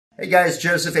Hey guys,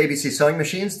 Joseph, ABC Sewing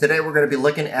Machines. Today we're going to be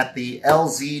looking at the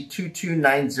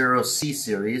LZ-2290C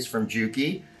series from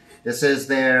JUKI. This is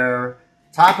their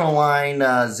top of the line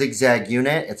zigzag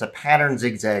unit. It's a pattern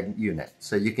zigzag unit.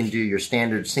 So you can do your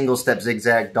standard single step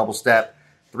zigzag, double step,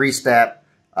 three step,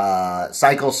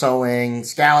 cycle sewing,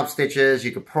 scallop stitches.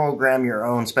 You could program your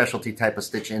own specialty type of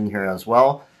stitch in here as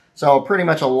well. So pretty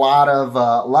much a lot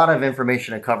of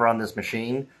information to cover on this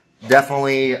machine.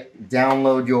 Definitely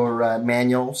download your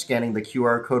manual, scanning the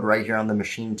QR code right here on the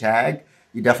machine tag.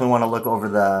 You definitely want to look over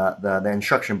the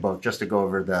instruction book just to go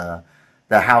over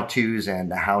the how-tos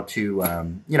and how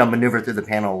to maneuver through the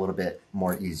panel a little bit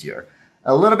more easier.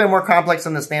 A little bit more complex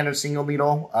than the standard single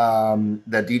needle,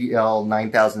 the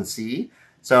JUKI-LZ-2290C.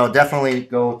 So definitely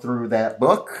go through that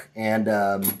book and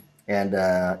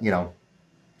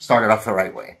start it off the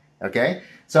right way. Okay,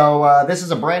 so this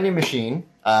is a brand new machine.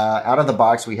 Out of the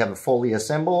box, we have it fully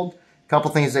assembled. A couple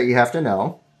things that you have to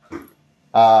know.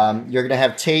 You're going to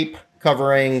have tape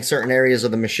covering certain areas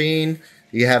of the machine.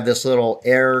 You have this little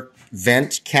air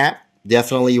vent cap.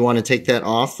 Definitely you want to take that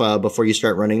off before you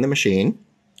start running the machine.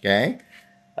 Okay.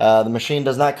 The machine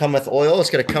does not come with oil.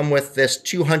 It's going to come with this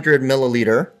 200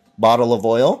 milliliter bottle of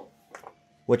oil,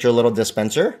 with your little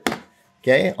dispenser.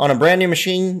 Okay. On a brand new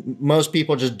machine, most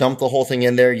people just dump the whole thing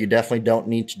in there. You definitely don't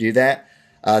need to do that.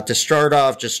 To start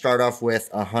off, just start off with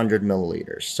 100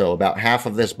 milliliters. So about half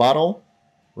of this bottle,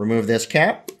 remove this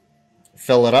cap,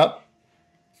 fill it up,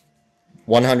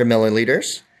 100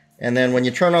 milliliters. And then when you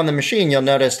turn on the machine, you'll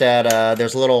notice that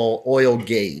there's a little oil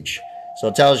gauge. So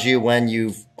it tells you when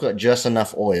you've put just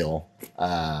enough oil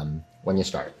when you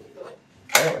start.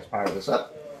 Okay, let's power this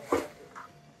up.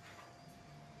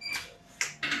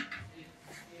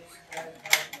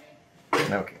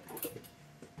 Okay.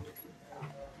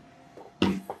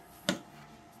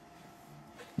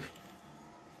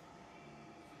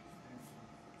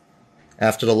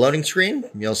 After the loading screen,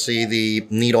 you'll see the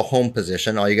needle home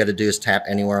position. All you got to do is tap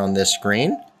anywhere on this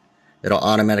screen. It'll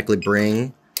automatically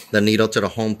bring the needle to the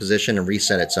home position and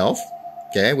reset itself.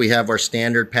 Okay, we have our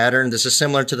standard pattern. This is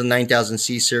similar to the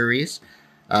 9000C series.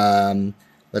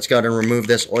 Let's go ahead and remove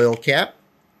this oil cap.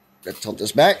 Let's tilt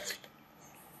this back.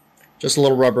 Just a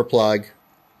little rubber plug,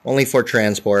 only for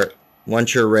transport.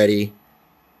 Once you're ready,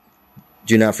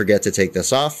 do not forget to take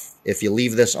this off. If you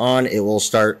leave this on, it will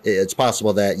start, it's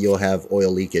possible that you'll have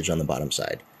oil leakage on the bottom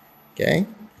side. Okay.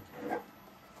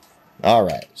 All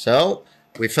right. So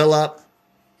we fill up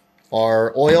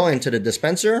our oil into the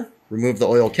dispenser, remove the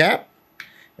oil cap.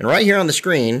 And right here on the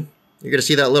screen, you're going to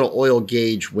see that little oil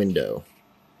gauge window.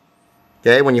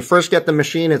 Okay. When you first get the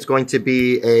machine, it's going to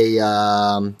be a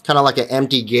kind of like an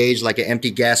empty gauge, like an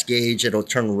empty gas gauge. It'll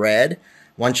turn red.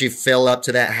 Once you fill up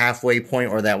to that halfway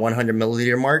point or that 100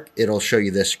 milliliter mark, it'll show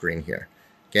you this screen here.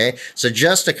 Okay, so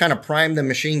just to kind of prime the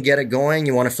machine, get it going,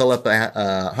 you want to fill up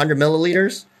 100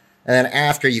 milliliters, and then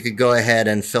after you could go ahead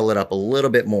and fill it up a little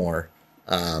bit more,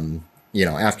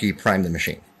 after you prime the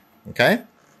machine. Okay,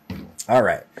 all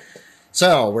right.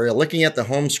 So we're looking at the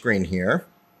home screen here.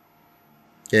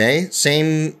 Okay,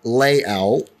 same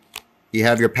layout. You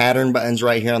have your pattern buttons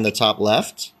right here on the top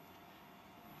left.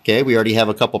 Okay, we already have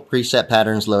a couple preset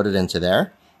patterns loaded into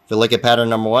there. If you look at pattern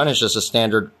number 1, it's just a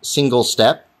standard single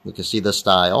step. You can see the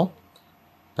style.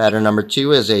 Pattern number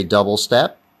 2 is a double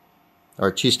step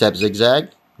or 2-step zigzag.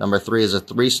 Number 3 is a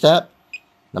 3-step.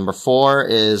 Number 4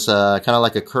 is kind of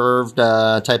like a curved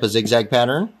type of zigzag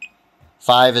pattern.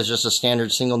 5 is just a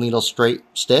standard single needle straight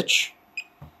stitch.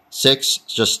 6 is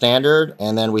just standard.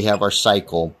 And then we have our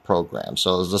cycle program.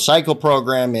 So the cycle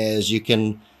program is you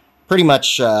can pretty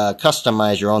much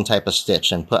customize your own type of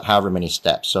stitch and put however many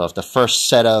steps. So if the first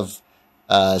set of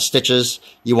stitches,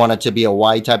 you want it to be a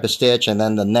wide type of stitch, and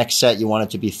then the next set you want it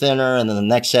to be thinner, and then the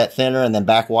next set thinner, and then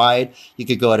back wide, you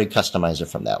could go ahead and customize it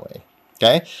from that way.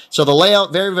 Okay, so the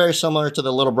layout, very, very similar to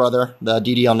the little brother, the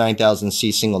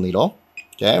JUKI-L9000C single needle.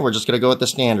 Okay, we're just going to go with the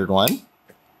standard one.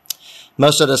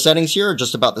 Most of the settings here are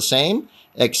just about the same,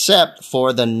 except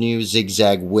for the new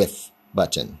zigzag width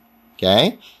button.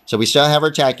 Okay, so we still have our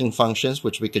tacking functions,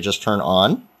 which we could just turn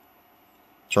on,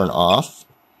 turn off.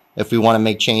 If we want to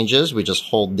make changes, we just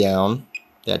hold down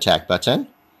the tack button.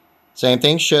 Same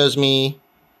thing, shows me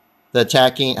the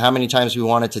tacking, how many times we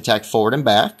want it to tack forward and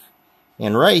back.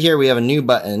 And right here we have a new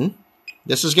button.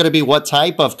 This is going to be what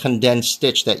type of condensed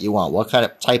stitch that you want. What kind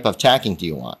of type of tacking do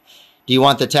you want? Do you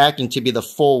want the tacking to be the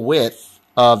full width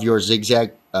of your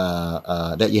zigzag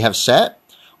that you have set?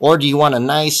 Or do you want a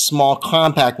nice, small,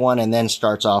 compact one and then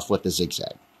starts off with the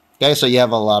zigzag? Okay, so you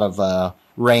have a lot of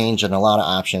range and a lot of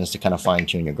options to kind of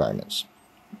fine-tune your garments.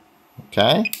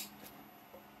 Okay.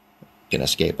 Can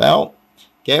escape out.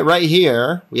 Okay, right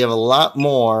here, we have a lot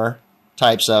more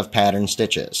types of pattern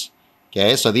stitches.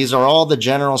 Okay, so these are all the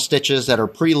general stitches that are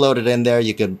preloaded in there.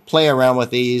 You can play around with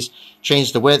these,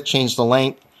 change the width, change the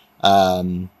length,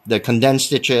 the condensed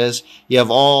stitches. You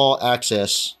have all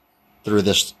access through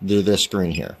this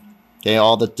screen here. Okay,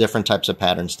 all the different types of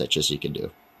pattern stitches you can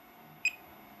do.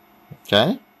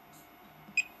 Okay.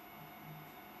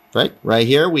 Right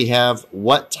here we have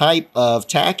what type of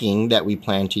tacking that we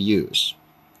plan to use.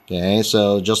 Okay,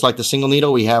 so just like the single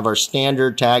needle, we have our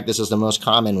standard tack. This is the most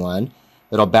common one.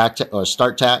 It'll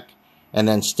start tack, and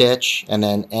then stitch, and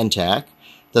then end tack.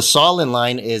 The solid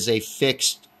line is a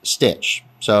fixed stitch.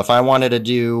 So if I wanted to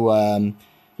do,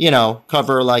 you know,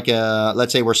 cover like a,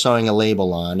 let's say we're sewing a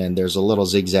label on, and there's a little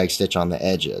zigzag stitch on the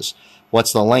edges.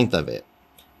 What's the length of it?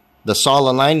 The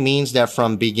solid line means that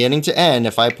from beginning to end,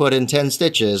 if I put in 10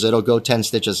 stitches, it'll go 10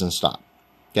 stitches and stop.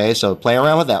 Okay, so play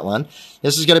around with that one.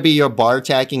 This is going to be your bar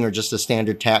tacking or just a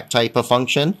standard tack type of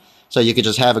function. So you could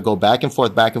just have it go back and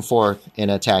forth in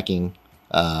a tacking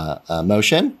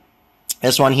motion.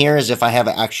 This one here is if I have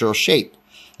an actual shape.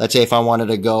 Let's say if I wanted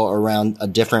to go around a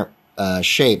different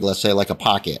shape, let's say like a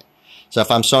pocket. So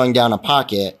if I'm sewing down a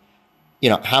pocket, you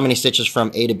know, how many stitches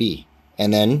from A to B?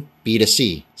 And then B to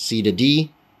C, C to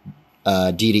D,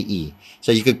 D to E.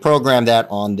 So you could program that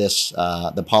on this,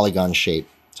 the polygon shape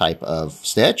type of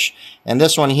stitch. And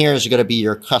this one here is going to be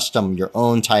your custom, your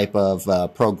own type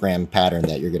of program pattern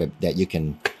that you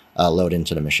can load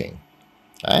into the machine.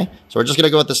 Okay, so we're just going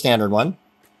to go with the standard one.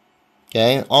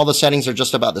 Okay, all the settings are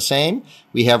just about the same.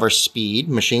 We have our speed,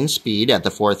 machine speed at the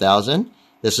 4,000.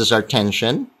 This is our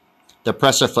tension, the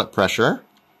presser foot pressure,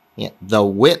 the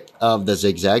width of the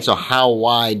zigzag. So how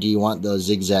wide do you want those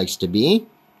zigzags to be?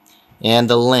 And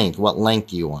the length, what length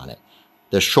do you want it?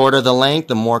 The shorter the length,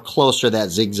 the more closer that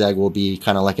zigzag will be,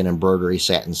 kind of like an embroidery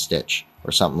satin stitch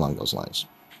or something along those lines.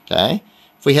 Okay.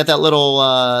 If we hit that little,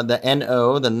 the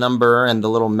NO, the number, and the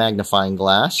little magnifying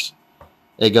glass,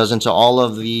 it goes into all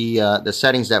of the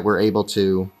settings that we're able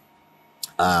to,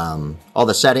 all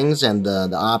the settings and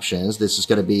the options. This is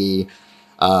going to be,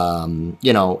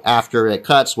 you know, after it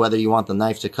cuts, whether you want the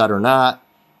knife to cut or not,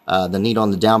 the needle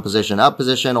in the down position, up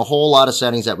position, a whole lot of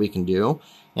settings that we can do.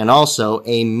 And also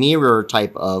a mirror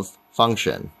type of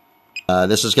function.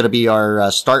 This is going to be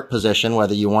our start position,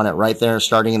 whether you want it right there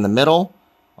starting in the middle,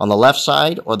 on the left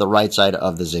side, or the right side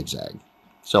of the zigzag.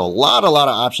 So a lot of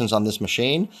options on this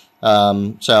machine.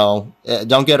 So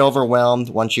don't get overwhelmed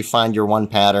once you find your one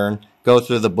pattern. Go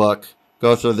through the book,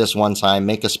 go through this one time,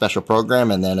 make a special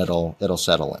program, and then it'll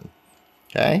settle in.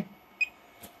 Okay.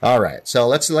 All right. So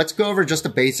let's go over just the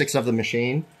basics of the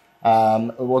machine.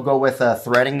 We'll go with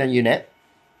threading the unit.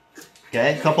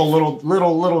 Okay, a couple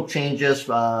little changes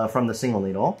from the single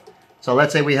needle. So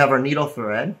let's say we have our needle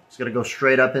thread. It's going to go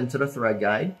straight up into the thread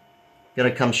guide. Going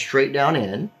to come straight down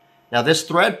in. Now this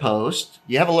thread post,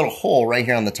 you have a little hole right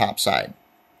here on the top side.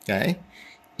 Okay,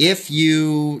 if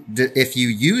you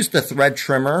use the thread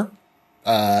trimmer,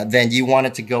 then you want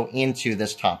it to go into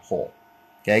this top hole.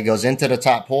 Okay, it goes into the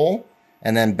top hole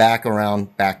and then back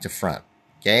around, back to front.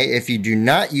 Okay, if you do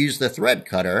not use the thread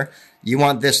cutter, you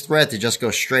want this thread to just go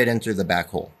straight into the back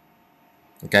hole.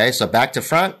 Okay, so back to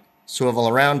front, swivel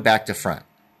around, back to front.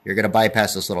 You're going to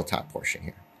bypass this little top portion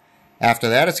here. After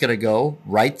that, it's going to go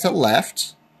right to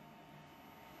left,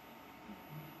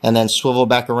 and then swivel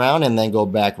back around, and then go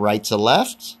back right to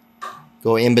left.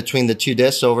 Go in between the two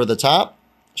discs over the top,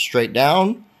 straight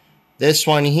down. This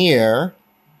one here,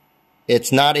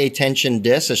 it's not a tension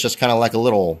disc. It's just kind of like a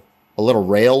little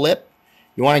rail lip.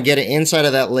 You want to get it inside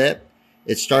of that lip.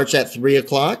 It starts at 3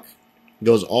 o'clock,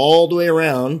 goes all the way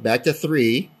around, back to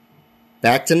 3,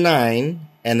 back to 9,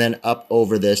 and then up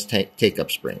over this take-up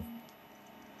spring.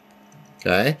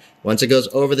 Okay? Once it goes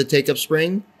over the take-up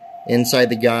spring, inside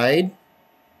the guide,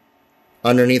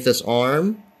 underneath this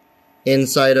arm,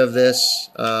 inside of this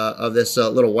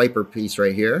little wiper piece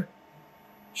right here,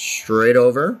 straight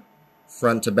over,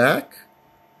 front to back.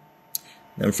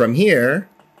 And from here,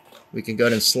 we can go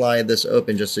ahead and slide this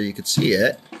open just so you can see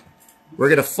it. We're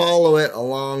going to follow it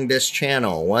along this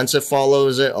channel. Once it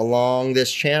follows it along this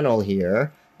channel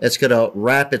here, it's going to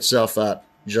wrap itself up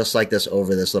just like this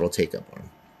over this little take-up arm.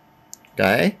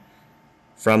 Okay?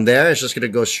 From there, it's just going to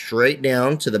go straight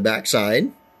down to the back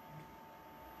side.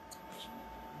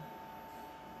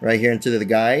 Right here into the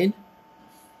guide.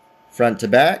 Front to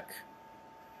back.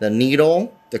 The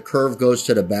needle, the curve goes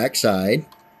to the back side.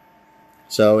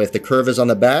 So if the curve is on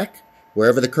the back,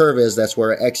 wherever the curve is, that's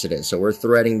where our exit is. So we're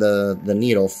threading the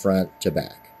needle front to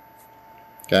back.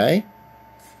 Okay?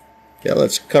 Okay,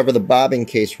 let's cover the bobbin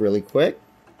case really quick.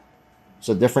 It's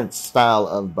a different style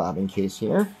of bobbin case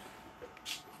here.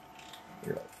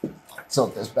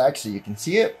 tilt this back so you can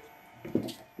see it.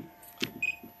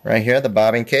 Right here, the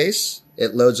bobbin case.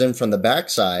 It loads in from the back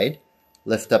side.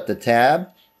 Lift up the tab,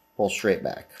 pull straight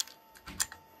back.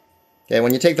 Okay,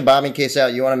 when you take the bobbin case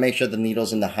out, you want to make sure the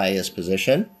needle's in the highest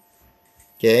position.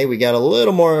 Okay, we got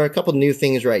a couple new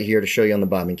things right here to show you on the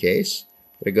bobbin case.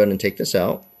 I'm going to go ahead and take this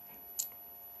out.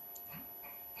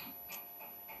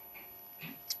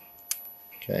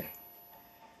 Okay,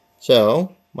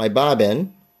 so my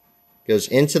bobbin goes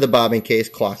into the bobbin case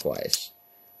clockwise.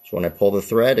 So when I pull the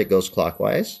thread, it goes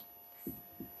clockwise.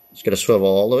 It's going to swivel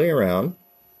all the way around.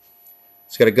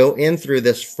 It's going to go in through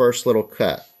this first little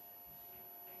cut.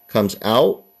 Comes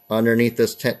out underneath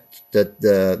this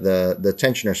the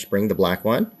tensioner spring, the black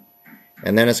one.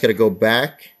 And then it's going to go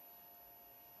back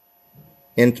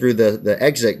in through the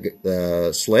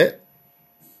exit slit.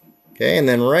 Okay, and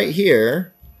then right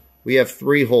here, we have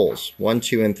 3 holes, 1,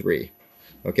 2, and 3.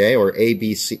 Okay, or A,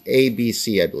 B,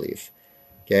 C, I believe.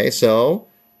 Okay, so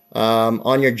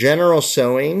on your general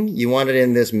sewing, you want it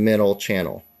in this middle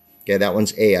channel. Okay, that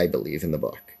one's A, I believe, in the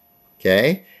book.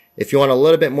 Okay, if you want a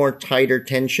little bit more tighter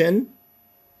tension,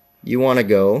 you want to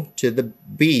go to the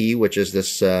B, which is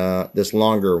this this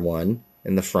longer one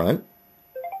in the front.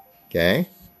 Okay,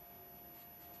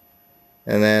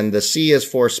 and then the C is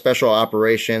for special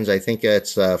operations. I think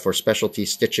it's for specialty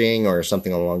stitching or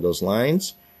something along those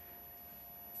lines.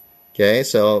 Okay,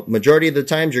 so majority of the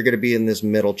times you're going to be in this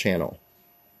middle channel.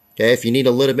 Okay, if you need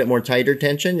a little bit more tighter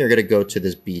tension, you're going to go to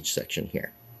this B section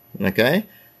here. Okay,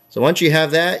 so once you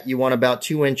have that, you want about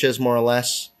 2 inches more or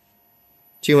less,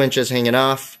 2 inches hanging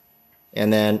off,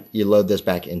 and then you load this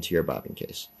back into your bobbin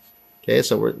case. Okay,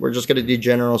 so we're just going to do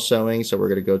general sewing, so we're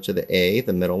going to go to the A,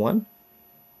 the middle one.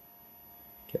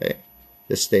 Okay,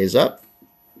 this stays up,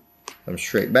 come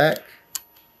straight back,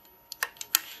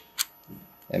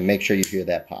 and make sure you hear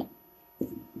that pop.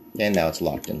 And now it's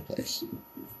locked in place.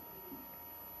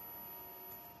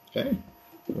 Okay,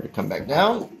 we're going to come back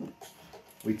down.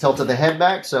 We tilted the head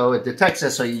back so it detects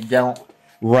it so you don't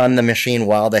run the machine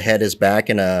while the head is back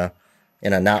in a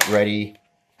not ready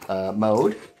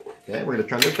mode. Okay, we're going to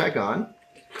turn this back on.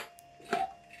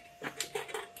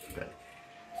 Okay.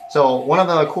 So one of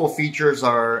the cool features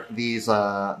are these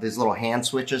little hand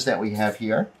switches that we have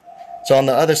here. So on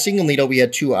the other single needle, we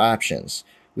had 2 options.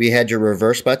 We had your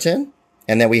reverse button,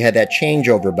 and then we had that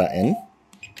changeover button.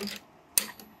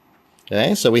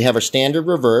 Okay, so we have our standard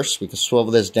reverse. We can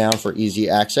swivel this down for easy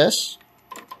access.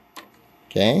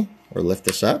 Okay, or lift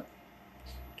this up.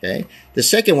 Okay, the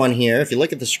second one here, if you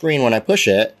look at the screen when I push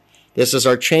it, this is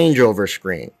our changeover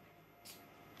screen.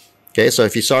 Okay, so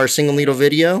if you saw our single needle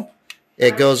video,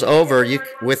 it goes over.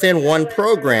 Within one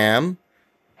program,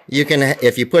 you can,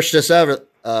 if you push this over,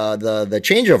 the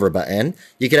changeover button,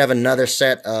 you could have another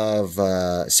set of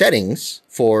settings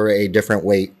for a different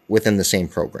weight within the same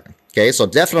program. Okay, so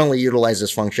definitely utilize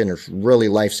this function. It's really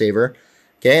lifesaver.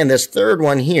 Okay, and this third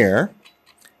one here,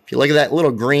 if you look at that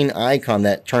little green icon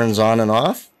that turns on and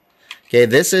off, okay,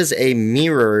 this is a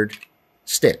mirrored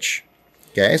stitch.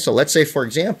 Okay, so let's say, for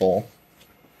example,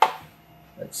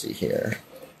 let's see here.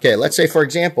 Okay, let's say, for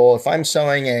example, if I'm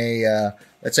sewing a,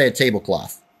 let's say a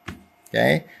tablecloth.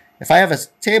 Okay, if I have a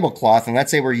tablecloth and let's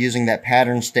say we're using that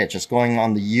pattern stitch, it's going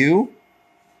on the U.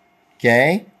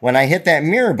 Okay, when I hit that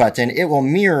mirror button, it will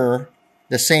mirror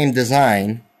the same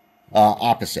design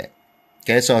opposite.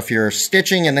 Okay, so if you're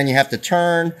stitching and then you have to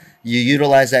turn, you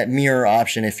utilize that mirror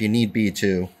option if you need be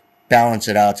to balance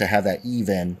it out to have that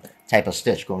even type of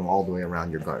stitch going all the way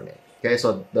around your garment. Okay,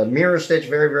 so the mirror stitch,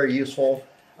 very, very useful.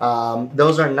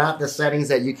 Those are not the settings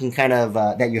that you can kind of,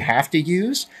 that you have to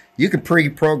use. You could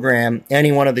pre-program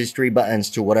any one of these 3 buttons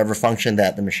to whatever function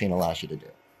that the machine allows you to do.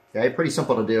 Okay, pretty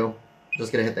simple to do.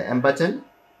 Just going to hit the M button.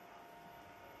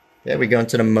 Okay, we go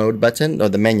into the mode button, or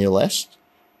the menu list.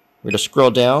 We're going to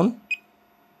scroll down.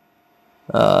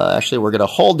 Actually, we're going to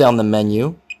hold down the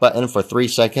menu button for 3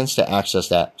 seconds to access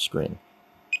that screen.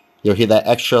 You'll hear that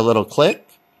extra little click.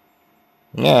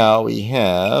 Now we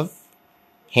have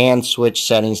hand switch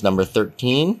settings number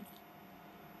 13.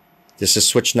 This is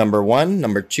switch number 1,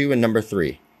 number 2, and number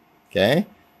 3. Okay,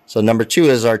 so number 2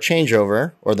 is our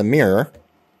changeover, or the mirror.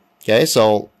 Okay,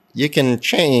 so you can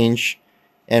change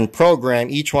and program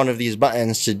each one of these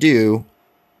buttons to do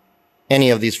any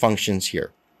of these functions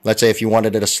here. Let's say if you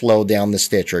wanted it to slow down the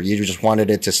stitch, or you just wanted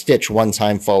it to stitch one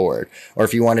time forward, or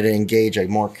if you wanted to engage a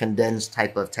more condensed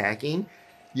type of tacking,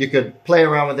 you could play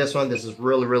around with this one. This is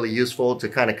really, really useful to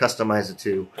kind of customize it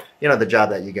to, you know, the job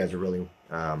that you guys are really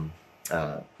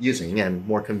using, and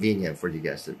more convenient for you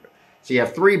guys to do. So you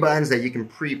have 3 buttons that you can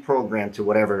pre-program to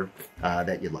whatever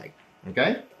that you'd like.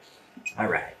 Okay? All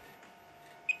right.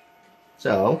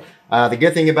 So the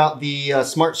good thing about the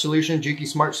Smart Solution, JUKI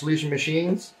Smart Solution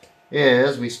machines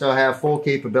is we still have full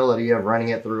capability of running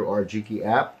it through our JUKI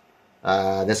app.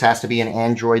 This has to be an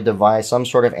Android device, some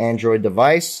sort of Android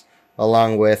device,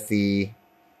 along with the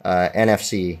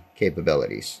NFC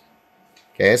capabilities.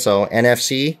 Okay, so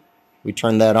NFC, we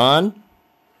turn that on.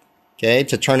 Okay,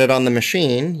 to turn it on the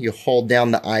machine, you hold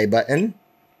down the I button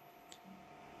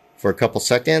for a couple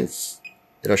seconds.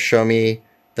 It'll show me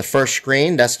the first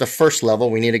screen. That's the first level.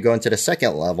 We need to go into the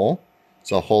second level.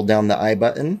 So I'll hold down the I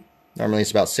button. Normally it's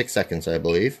about 6 seconds, I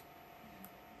believe.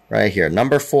 Right here,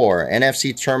 number 4,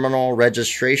 NFC terminal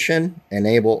registration,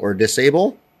 enable or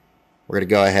disable. We're going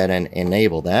to go ahead and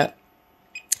enable that.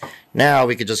 Now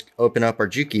we could just open up our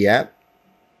JUKI app.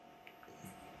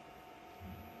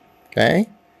 Okay.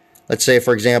 Let's say,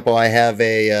 for example, I have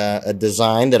a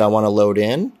design that I want to load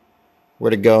in. We're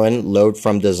going to go and load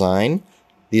from design.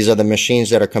 These are the machines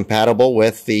that are compatible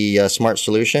with the Smart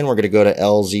Solution. We're going to go to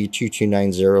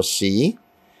LZ-2290C.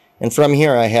 And from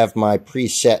here, I have my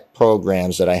preset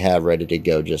programs that I have ready to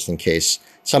go just in case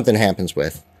something happens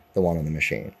with the one on the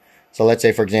machine. So let's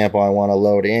say, for example, I want to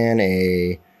load in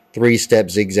a 3-step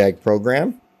zigzag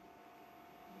program.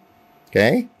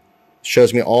 Okay.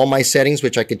 Shows me all my settings,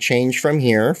 which I could change from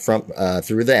here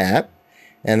through the app.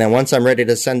 And then once I'm ready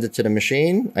to send it to the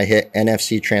machine, I hit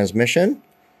NFC transmission.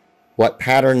 What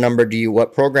program number do you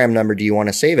want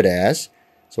to save it as?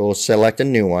 So we'll select a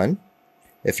new one.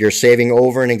 If you're saving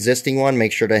over an existing one,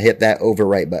 make sure to hit that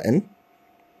overwrite button.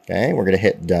 Okay, we're going to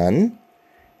hit done.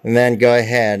 And then go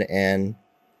ahead and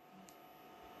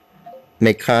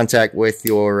make contact with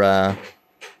your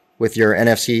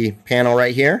NFC panel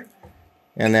right here.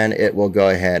 And then it will go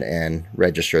ahead and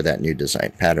register that new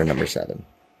design, pattern number 7.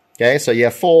 Okay, so you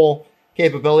have full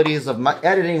capabilities of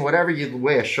editing whatever you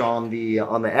wish on the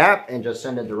app and just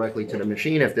send it directly to the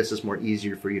machine if this is more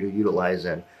easier for you to utilize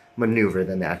and maneuver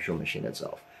than the actual machine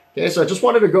itself. Okay, so I just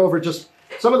wanted to go over just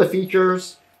some of the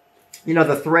features. You know,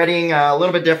 the threading a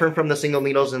little bit different from the single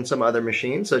needles in some other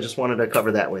machines, so I just wanted to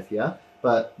cover that with you.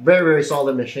 But very, very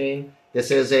solid machine.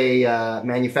 This is a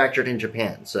manufactured in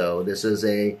Japan, so this is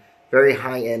a very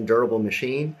high-end durable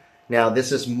machine. Now,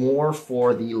 this is more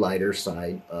for the lighter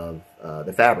side of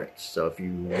the fabrics. So if you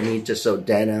need to sew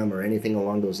denim or anything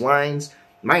along those lines,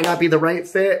 might not be the right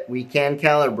fit. We can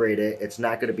calibrate it. It's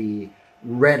not going to be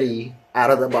ready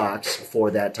out of the box for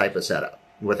that type of setup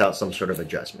without some sort of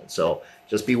adjustment. So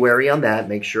just be wary on that.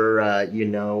 Make sure you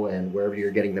know, and wherever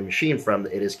you're getting the machine from,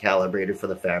 it is calibrated for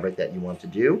the fabric that you want to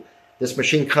do. This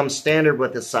machine comes standard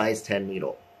with a size 10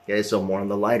 needle. Okay, so more on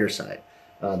the lighter side.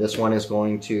 This one is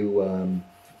going to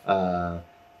a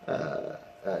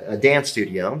dance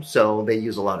studio, so they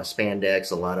use a lot of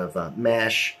spandex, a lot of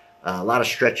mesh, a lot of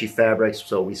stretchy fabrics,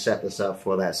 so we set this up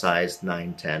for that size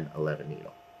 9, 10, 11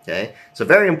 needle. Okay, so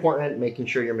very important, making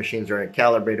sure your machines are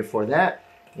calibrated for that,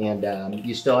 and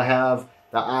you still have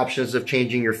the options of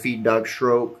changing your feed dog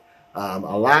stroke, a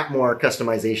lot more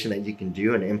customization that you can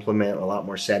do and implement a lot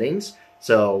more settings.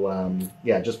 So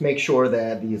yeah, just make sure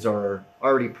that these are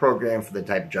already programmed for the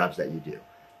type of jobs that you do.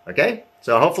 Okay,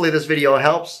 so hopefully this video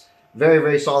helps. Very,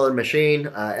 very solid machine,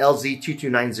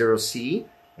 LZ-2290C,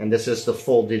 and this is the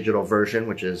full digital version,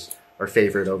 which is our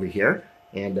favorite over here.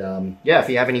 And yeah, if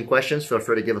you have any questions, feel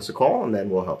free to give us a call, and then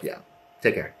we'll help you out.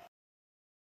 Take care.